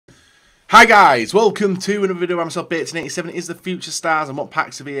Hi guys, welcome to another video by myself, Bateson87. Is the future stars and what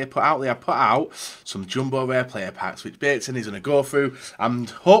packs have you put out there? I put out some jumbo rare player packs which Bateson is going to go through and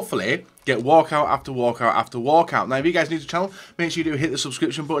hopefully get walkout after walkout after walkout. Now if you guys are new to the channel, make sure you do hit the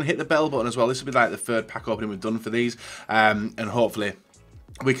subscription button, hit the bell button as well. This will be like the third pack opening we've done for these and hopefully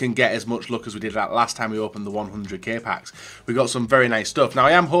we can get as much luck as we did that last time we opened the 100k packs. We got some very nice stuff. Now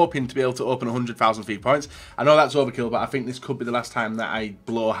I am hoping to be able to open 100,000 FIFA points. I know that's overkill, but I think this could be the last time that I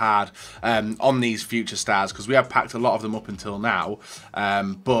blow hard on these future stars, because we have packed a lot of them up until now,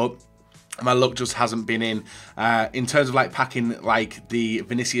 but my luck just hasn't been in terms of like packing like the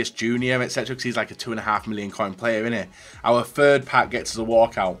Vinicius Jr. etc. because he's like a 2.5 million coin player, innit? Our third pack gets us a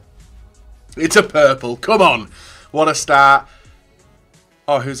walkout. It's a purple. Come on, what a start.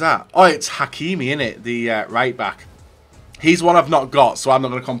 Oh, who's that? Oh, it's Hakimi, innit? The right back. He's one I've not got, so I'm not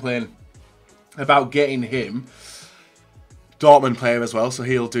going to complain about getting him. Dortmund player as well, so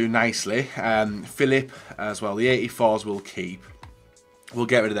he'll do nicely. Philip as well. The 84s we'll keep. We'll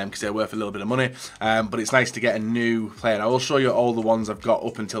get rid of them because they're worth a little bit of money. But it's nice to get a new player. I will show you all the ones I've got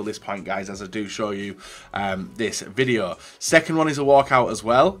up until this point, guys, as I do show you this video. Second one is a walkout as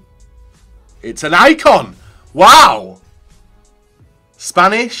well. It's an icon. Wow.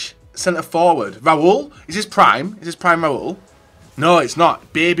 Spanish centre forward. Raul? Is this prime? Is this prime Raul? No, it's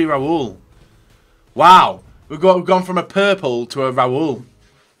not. Baby Raul. Wow. We've gone from a purple to a Raul.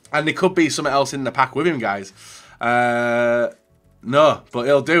 And there could be something else in the pack with him, guys. No, but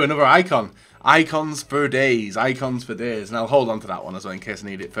he'll do. Another icon. Icons for days. Icons for days. And I'll hold on to that one as well in case I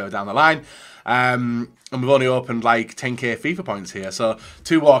need it further down the line. And we've only opened like 10k FIFA points here. So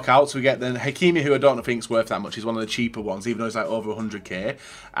 2 walkouts. We get the Hakimi, who I don't think is worth that much. He's one of the cheaper ones, even though he's like over 100k.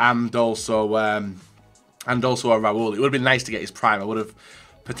 And also a Raul. It would have been nice to get his prime. I would have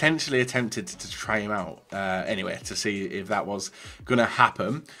potentially attempted to try him out anyway, to see if that was going to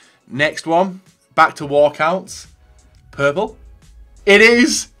happen. Next one. Back to walkouts. Purple. It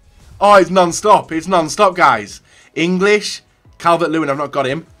is. Oh, it's non-stop. It's non-stop, guys. English. Calvert-Lewin. I've not got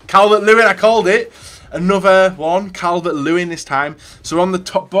him. Calvert-Lewin, I called it. Another one, Calvert-Lewin this time. So we're on the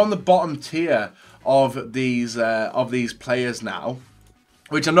top, on the bottom tier of these players now,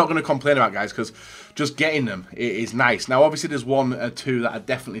 which I'm not going to complain about, guys, because just getting them is nice. Now, obviously, there's one or two that I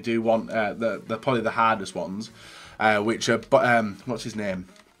definitely do want. They're probably the hardest ones, which are what's his name?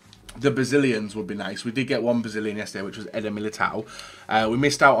 The Brazilians would be nice. We did get one Brazilian yesterday, which was Eder Militao. We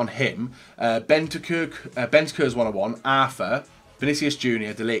missed out on him. Bentancur's one I want. Arthur. Vinicius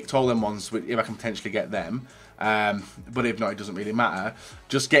Jr., Delict, all them ones, if I can potentially get them. But if not, it doesn't really matter.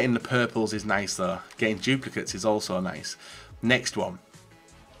 Just getting the purples is nice, though. Getting duplicates is also nice. Next one.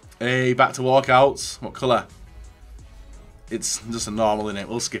 Hey, back to walkouts. What colour? It's just a normal, innit?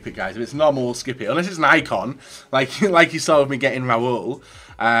 We'll skip it, guys. If it's normal, we'll skip it. Unless it's an icon, like you saw with me getting Raul.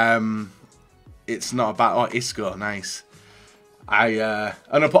 It's not a bad... Oh, Isco, nice. And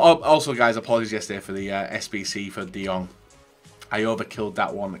also, guys, apologies yesterday for the SBC for De Jong. I overkilled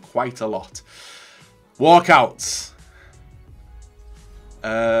that one quite a lot. Walkouts.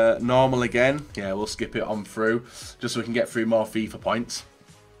 Normal again. Yeah, we'll skip it on through, just so we can get through more FIFA points.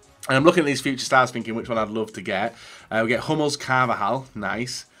 And I'm looking at these future stars thinking which one I'd love to get. We get Hummels, Carvajal.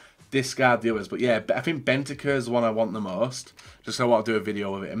 Nice. Discard the others. But yeah, I think Bentancur is the one I want the most. Just so I want to do a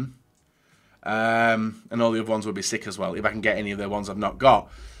video with him. And all the other ones would be sick as well. If I can get any of the ones I've not got.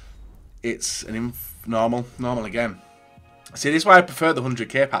 It's an normal again. See, this is why I prefer the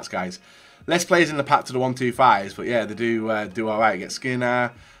 100k packs, guys. Less players in the pack to the 125s, but yeah, they do alright. Get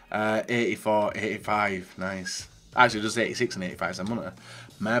Skinner, 84, 85, nice. Actually, just 86 and 85, so I'm on it.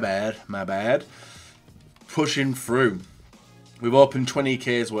 My bad. Pushing through. We've opened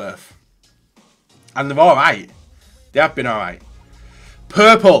 20k's worth. And they're alright. They have been alright.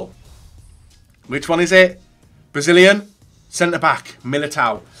 Purple. Which one is it? Brazilian. Centre back.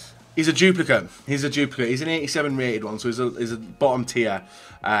 Militao. He's a duplicate. He's an 87 rated one, so he's a bottom tier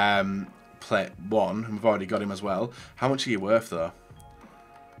play one. And we've already got him as well. How much are you worth, though?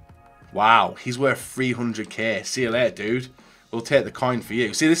 Wow, he's worth 300k. See you later, dude. We'll take the coin for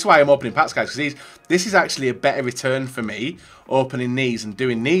you. See, this is why I'm opening packs, guys, because this is actually a better return for me, opening these and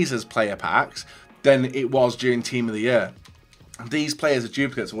doing these as player packs, than it was during Team of the Year. These players as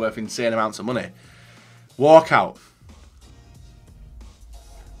duplicates are worth insane amounts of money. Walkout.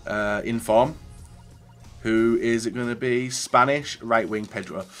 Inform. Who is it going to be? Spanish right wing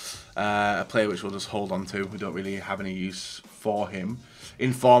Pedro. A player which we'll just hold on to. We don't really have any use for him.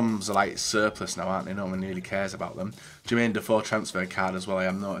 Informs are like surplus now, aren't they? No one really cares about them. Jermaine Defoe transfer card as well, I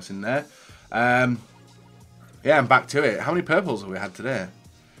am noticing there. Yeah, I'm back to it. How many purples have we had today?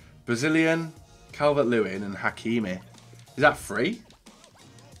 Brazilian, Calvert-Lewin and Hakimi. Is that free?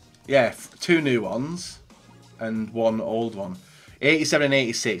 Yeah, 2 new ones and 1 old one. 87 and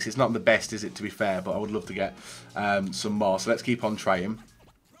 86. It's not the best, is it, to be fair, but I would love to get some more. So let's keep on trying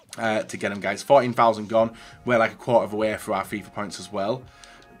to get them, guys. 14,000 gone. We're like a quarter of the way for our FIFA points as well.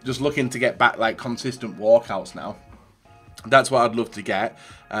 Just looking to get back like consistent walkouts now. That's what I'd love to get.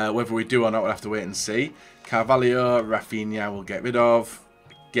 Whether we do or not, we'll have to wait and see. Carvalho, Rafinha we'll get rid of.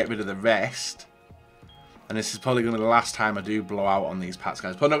 Get rid of the rest. And this is probably going to be the last time I do blow out on these packs,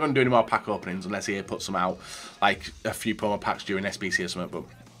 guys. But I'm not going to do any more pack openings unless he puts some out, like a few promo packs during SBC or something.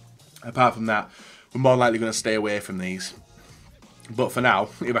 But apart from that, we're more likely going to stay away from these. But for now,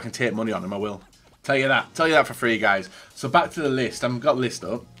 if I can take money on them, I will. Tell you that for free, guys. So back to the list. I've got the list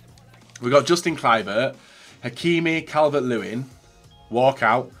up. We've got Justin Kluivert, Hakimi, Calvert-Lewin,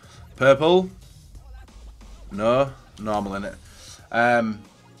 walkout, purple. No, normal in it.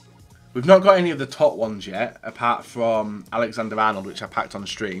 We've not got any of the top ones yet, apart from Alexander-Arnold, which I packed on the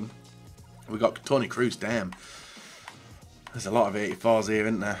stream. We've got Toni Kroos, damn. There's a lot of 84s here,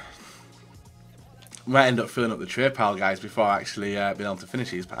 isn't there? We might end up filling up the trade pile, guys, before actually being able to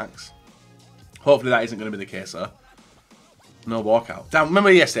finish these packs. Hopefully that isn't going to be the case, though. No walkout. Damn,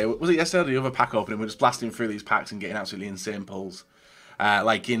 remember yesterday? Was it yesterday or the other pack opening? We're just blasting through these packs and getting absolutely insane pulls.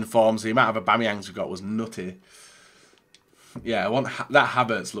 Like in forms, the amount of Aubameyangs we got was nutty. Yeah, that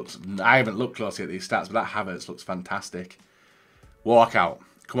Havertz looks... I haven't looked closely at these stats, but that Havertz looks fantastic. Walkout.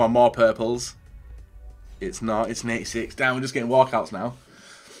 Come on, more purples. It's not. It's an 86. Damn, we're just getting walkouts now.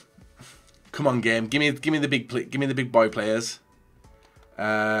 Come on, game. Give me the big boy players.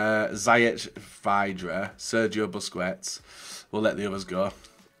 Ziyech, Vidra, Sergio Busquets. We'll let the others go.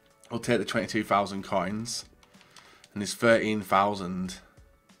 We'll take the 22,000 coins. And there's 13,000.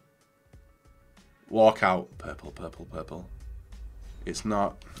 Walkout. Purple, purple, purple. It's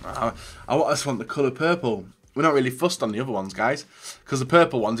not. I just want the colour purple. We're not really fussed on the other ones, guys. Because the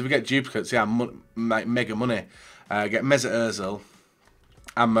purple ones, if we get duplicates, yeah, mega money. Get Mesut Ozil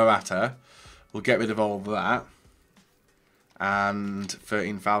and Morata. We'll get rid of all of that. And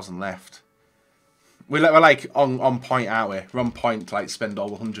 13,000 left. We're like on point, aren't we? We're on point to like spend all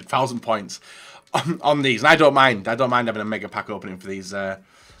the 100,000 points on these. And I don't mind. I don't mind having a mega pack opening for these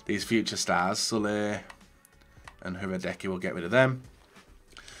future stars. Sule and Hradecki, we'll get rid of them.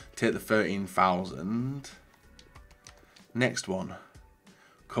 Take the 13,000. Next one.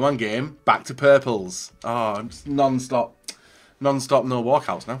 Come on, game. Back to purples. Oh, just non-stop. Non-stop, no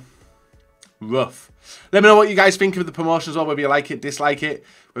walkouts now. Rough. Let me know what you guys think of the promotion as well. Whether you like it, dislike it.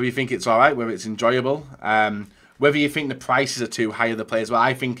 Whether you think it's alright. Whether it's enjoyable. Whether you think the prices are too high of the players. Well,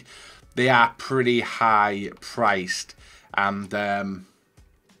 I think they are pretty high priced. And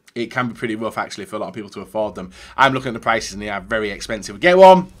it can be pretty rough, actually, for a lot of people to afford them. I'm looking at the prices and they are very expensive. Get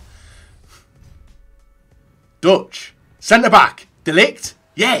one. Dutch. Centre-back. Delict.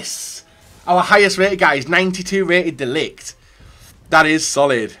 Yes. Our highest rated guy is 92 rated Delict. That is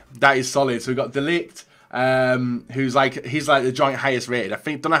solid. That is solid. So we've got Delict, he's like the joint highest rated.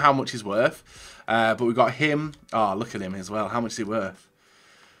 Don't know how much he's worth, but we've got him. Oh, look at him as well. How much is he worth?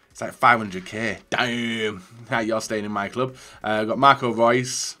 It's like 500k. Damn. You're staying in my club. We've got Marco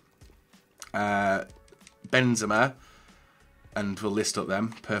Reus, Benzema, and we'll list up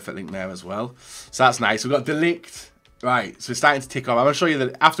them. Perfect link there as well. So that's nice. We've got Delict. Right, so we're starting to tick off. I'm going to show you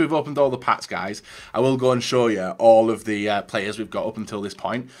that after we've opened all the packs, guys, I will go and show you all of the players we've got up until this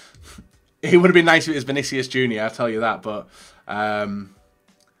point. It would have been nice if it was Vinicius Jr., I'll tell you that, but yeah,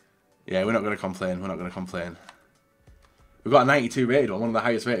 we're not going to complain. We're not going to complain. We've got a 92 rated one of the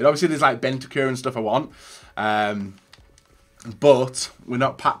highest rated. Obviously, there's like Bentancur and stuff I want, but we're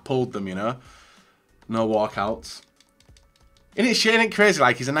not pack pulled them, you know. No walkouts. Isn't it crazy?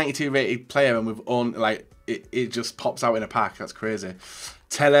 Like, he's a 92 rated player and we've owned, like, it just pops out in a pack. That's crazy.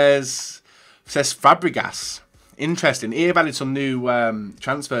 Tellez says Fabregas. Interesting. Here have added some new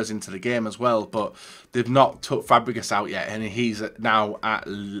transfers into the game as well, but they've not took Fabregas out yet, and he's now at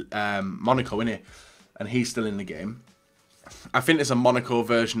Monaco, isn't he? And he's still in the game. I think there's a Monaco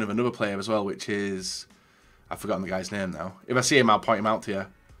version of another player as well, which is... I've forgotten the guy's name now. If I see him, I'll point him out to you.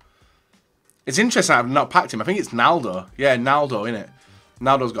 It's interesting I've not packed him. I think it's Naldo. Yeah, Naldo, innit?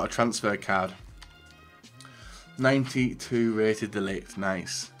 Naldo's got a transfer card. 92 rated Delict.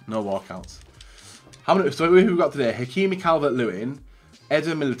 Nice. No walkouts. How many? So who have we got today? Hakimi, Calvert-Lewin,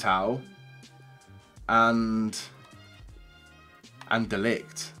 Eder Militao, and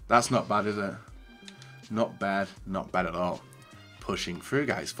Delict. That's not bad, is it? Not bad. Not bad at all. Pushing through,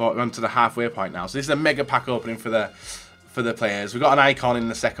 guys. We're on to the halfway point now. So this is a mega pack opening for the players. We've got an icon in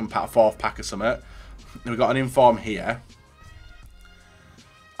the second pack, fourth pack or something. We've got an inform here.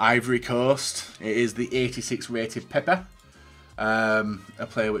 Ivory Coast. It is the 86 rated Pepe. A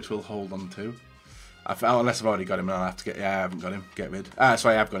player which we'll hold on to. Unless I've already got him, and I'll have to get... Yeah, I haven't got him. Get rid.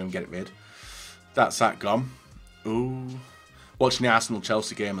 Sorry, I've got him. Get it rid. That's that gone. Ooh. Watching the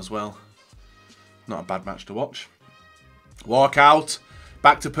Arsenal-Chelsea game as well. Not a bad match to watch. Walk out.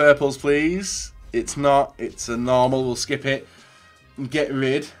 Back to purples, please. It's not. It's a normal. We'll skip it. Get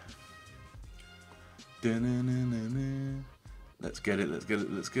rid. Let's get it. Let's get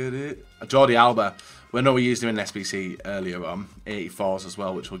it. Let's get it. Jordi Alba. We know we used him in SBC earlier on. 84s as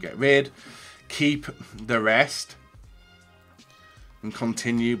well, which we'll get rid. Keep the rest. And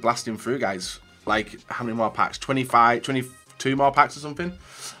continue blasting through, guys. Like, how many more packs? 25, 22 more packs or something?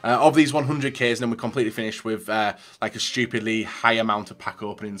 Of these 100Ks, and then we're completely finished with like a stupidly high amount of pack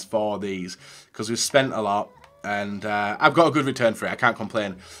openings for these. Because we've spent a lot. And I've got a good return for it. I can't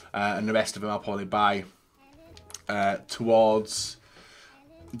complain. And the rest of them I'll probably buy towards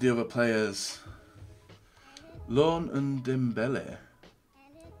the other players. Loan and Dembele.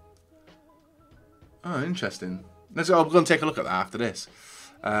 Oh, interesting. I'm going to take a look at that after this.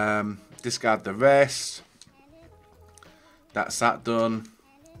 Discard the rest. That's that done.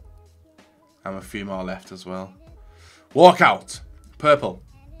 And a few more left as well. Walk out. Purple.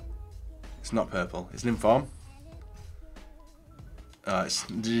 It's not purple. It's an inform. It's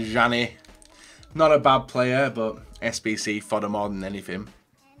Gianni. Not a bad player, but SBC fodder more than anything.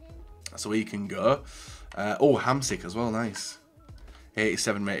 So he can go. Oh, Hamsik as well. Nice.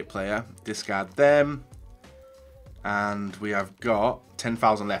 87 rated player. Discard them. And we have got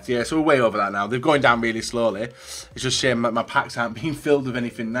 10,000 left. Yeah, so we're way over that now. They're going down really slowly. It's just a shame that my packs aren't being filled with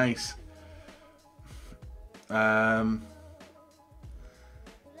anything nice. No,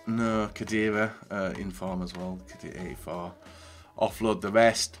 Kadira. Inform as well. Kadira 84. Offload the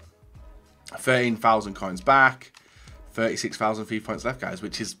rest. 13,000 coins back. 36,000 fee points left, guys,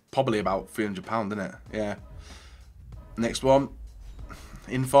 which is probably about £300, isn't it? Yeah. Next one.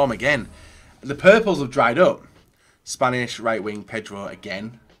 Inform again. The purples have dried up. Spanish right wing Pedro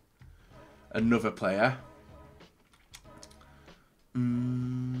again. Another player.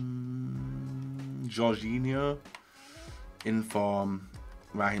 Jorginho. Inform.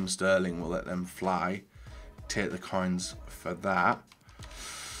 Raheem Sterling will let them fly. Take the coins for that.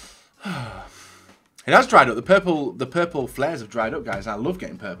 It has dried up. The purple flares have dried up, guys. I love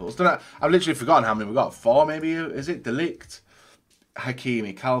getting purples. I've literally forgotten how many we've got. 4 maybe, is it? Delict,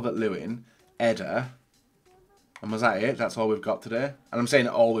 Hakimi, Calvert-Lewin, Eder. And was that it? That's all we've got today. And I'm saying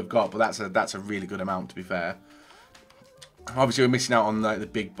all we've got, but that's a really good amount, to be fair. Obviously, we're missing out on like the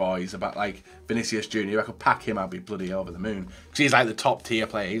big boys, about like Vinicius Jr. If I could pack him, I'd be bloody over the moon. Because he's like the top tier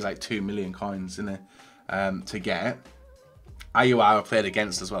player. He's like 2 million coins, isn't it? To get. IUR I played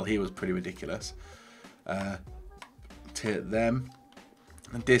against as well. He was pretty ridiculous. Take them.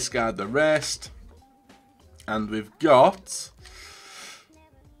 And discard the rest. And we've got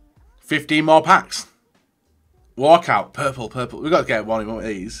 15 more packs. Walkout. Purple, purple. We've got to get one in one of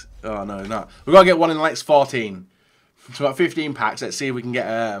these. Oh, no, not. We've got to get one in the next 14. So we've got 15 packs. Let's see if we can get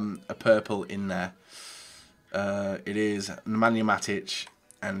a purple in there. It is Nemanja Matic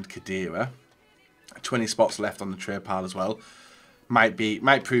and Kadira. 20 spots left on the trade pile as well.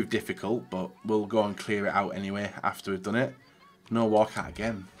 Might prove difficult, but we'll go and clear it out anyway after we've done it. No walkout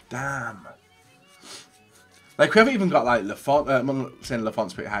again. Damn. Like, we haven't even got like Lafont. I'm not saying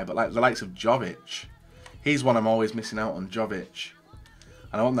Lafont's pretty high, but like the likes of Jovic. He's one I'm always missing out on, Jovic.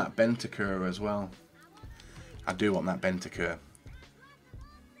 And I want that Bentancur as well. I do want that Bentancur.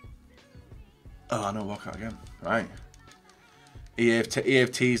 Oh, no walkout again. Right.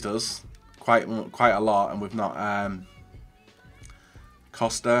 EF teased us quite a lot, and we've not.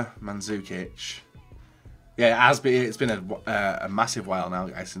 Costa, Mandzukic. Yeah, it has been. It's been a massive while now,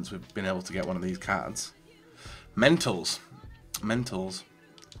 guys, since we've been able to get one of these cards. Mentals.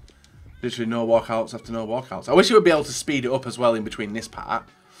 Literally no walkouts after no walkouts. I wish you would be able to speed it up as well in between this part,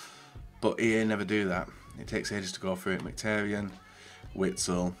 but EA never do that. It takes ages to go through it. Mkhitaryan,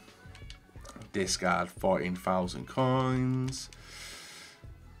 Witzel, discard 14,000 coins.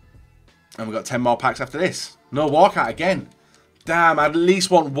 And we've got 10 more packs after this. No walkout again. Damn, I at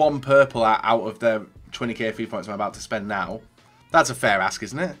least want one purple out of the 20k free points I'm about to spend now. That's a fair ask,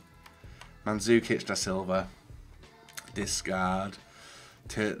 isn't it? Mandzukic, Da Silva. Discard.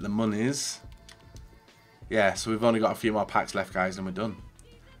 Take the monies. Yeah, so we've only got a few more packs left, guys, and we're done.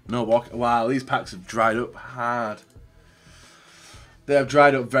 No walk. Wow, these packs have dried up hard. They have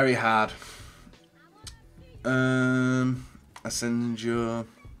dried up very hard. Asensio.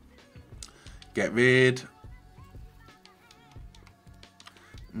 Get rid.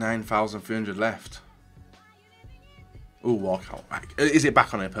 9,300 left. Ooh, walkout. Is it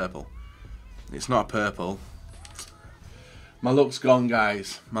back on a purple? It's not a purple. My luck's gone,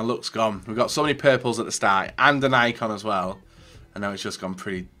 guys. My luck's gone. We've got so many purples at the start and an icon as well. And now it's just gone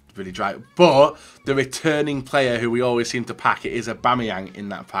pretty dry. But the returning player who we always seem to pack, it is a Aubameyang in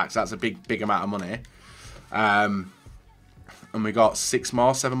that pack. So that's a big amount of money. And we got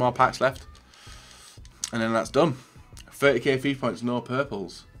 7 more packs left. And then that's done. 30k FIFA points, no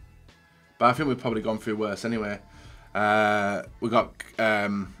purples. But I think we've probably gone through worse anyway. We got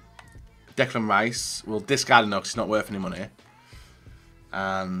Declan Rice. We'll discard him now because he's not worth any money.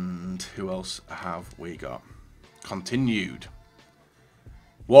 And who else have we got? Continued.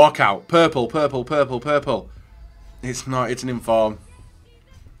 Walkout. Purple. It's not. It's an inform.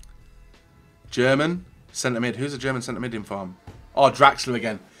 German centre mid. Who's a German centre mid inform? Oh, Draxler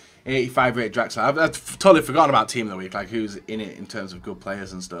again. 85 rate Draxler. I've totally forgotten about Team of the Week. Like who's in it in terms of good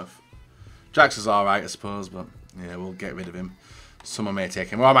players and stuff. Draxler's alright, I suppose, but yeah, we'll get rid of him. Someone may take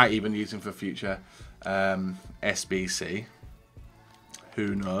him. Or I might even use him for future SBC.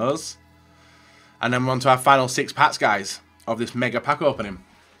 Who knows? And then we're on to our final 6 packs, guys, of this mega pack opening.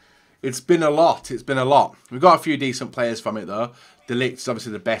 It's been a lot. It's been a lot. We've got a few decent players from it, though. De Ligt's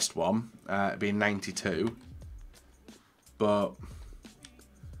obviously the best one, being 92. But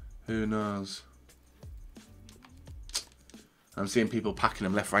who knows? I'm seeing people packing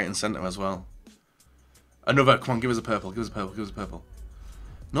them left, right, and centre as well. Another. Come on, give us a purple. Give us a purple. Give us a purple.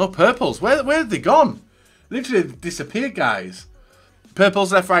 No purples. Where have they gone? Literally disappeared, guys.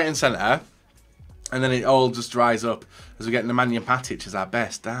 Purples left, right, and centre. And then it all just dries up as we get Nemanja Matic as our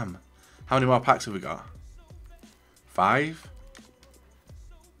best. Damn. How many more packs have we got? 5?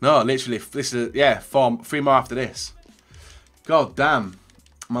 No, literally. This is, yeah, 3 more after this. God damn.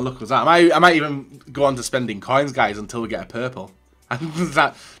 My luck was out. I might even go on to spending coins, guys, until we get a purple. And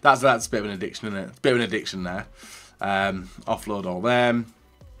that's a bit of an addiction, isn't it? It's a bit of an addiction there. Offload all them.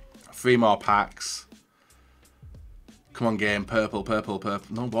 3 more packs. Come on, game. Purple.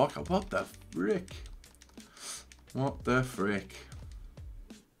 No, walkout. What the frick? What the frick?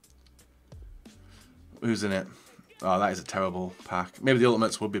 Who's in it? Oh, that is a terrible pack. Maybe the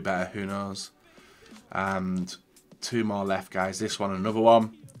ultimates would be better. Who knows? And 2 more left, guys. This one, another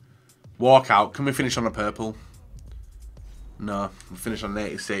one. Walkout. Can we finish on a purple? No. We'll finish on an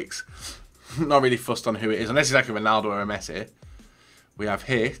 86. Not really fussed on who it is. Unless it's like a Ronaldo or a Messi. We have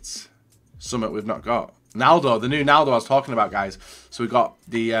hit. Something we've not got. Naldo. The new Naldo I was talking about, guys. So we got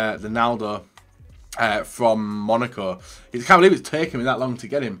the Naldo from Monaco. I can't believe it's taken me that long to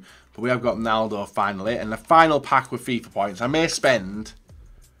get him. But we have got Naldo finally. And the final pack with FIFA points. I may spend...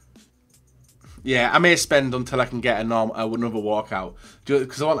 Yeah, I may spend until I can get another walkout.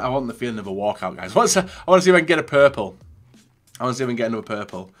 Because I want the feeling of a walkout, guys. I want to see if I can get a purple. I want to see if I can get another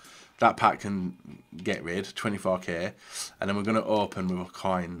purple. That pack can get rid, 24k. And then we're going to open with our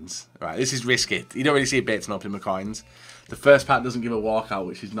coins. Right, this is risky. You don't really see a bait to open with coins. The first pack doesn't give a walkout,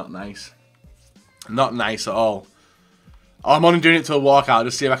 which is not nice. Not nice at all. Oh, I'm only doing it to a walkout.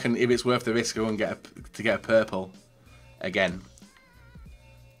 Just see if I can, if it's worth the risk, go and get a purple. Again.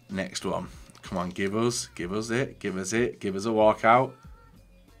 Next one. Come on, give us it, give us a walkout.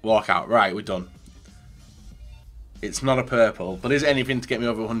 Walkout, right, we're done. It's not a purple, but is it anything to get me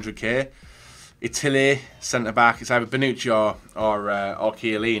over 100k? Italy, centre-back, it's either Bonucci or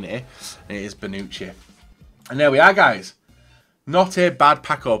Chiellini, and it is Bonucci. And there we are, guys. Not a bad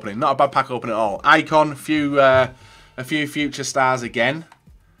pack opening, not a bad pack opening at all. Icon, a few future stars again.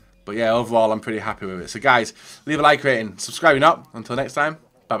 But yeah, overall, I'm pretty happy with it. So guys, leave a like rating, subscribe if not. Until next time,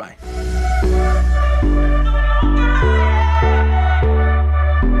 bye-bye.